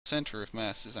center of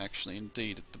mass is actually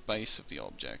indeed at the base of the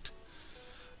object.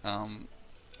 Um,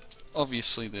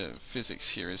 Obviously the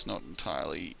physics here is not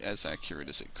entirely as accurate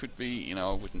as it could be. You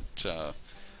know, I wouldn't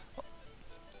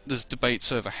there's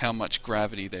debates over how much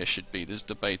gravity there should be. There's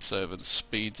debates over the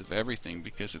speeds of everything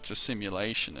because it's a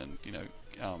simulation, and you know,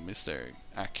 is there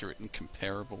accurate and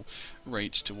comparable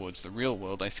rates towards the real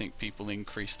world? I think people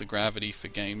increase the gravity for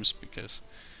games because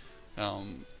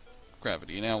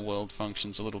gravity in our world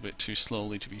functions a little bit too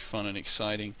slowly to be fun and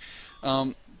exciting.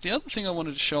 The other thing I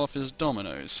wanted to show off is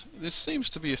dominoes. This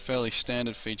seems to be a fairly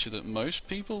standard feature that most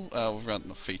people, rather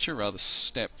not feature, rather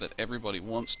step that everybody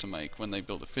wants to make when they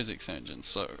build a physics engine,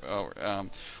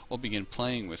 or begin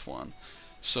playing with one.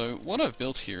 So what I've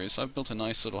built here is I've built a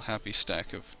nice little happy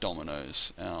stack of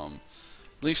dominoes. At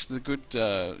least the good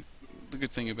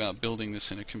thing about building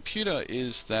this in a computer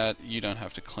is that you don't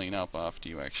have to clean up after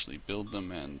you actually build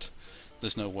them, and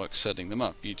there's no work setting them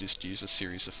up. You just use a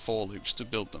series of for loops to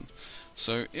build them.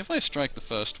 So if I strike the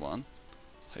first one,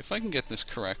 if I can get this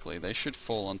correctly, they should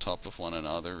fall on top of one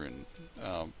another in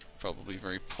probably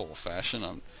very poor fashion.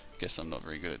 I guess I'm not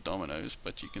very good at dominoes,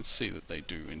 but you can see that they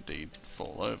do indeed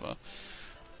fall over.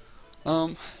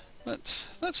 But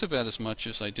that's about as much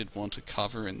as I did want to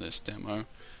cover in this demo.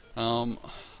 I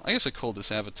guess I called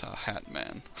this avatar Hat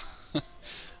Man.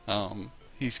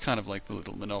 He's kind of like the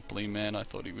little Monopoly man. I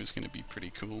thought he was going to be pretty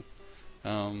cool.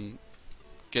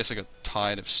 Guess I got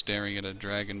tired of staring at a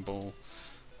Dragon Ball.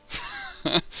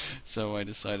 So I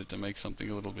decided to make something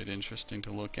a little bit interesting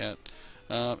to look at.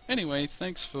 Anyway,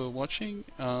 thanks for watching.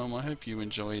 I hope you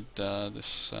enjoyed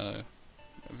this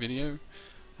video.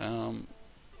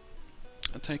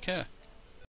 Take care.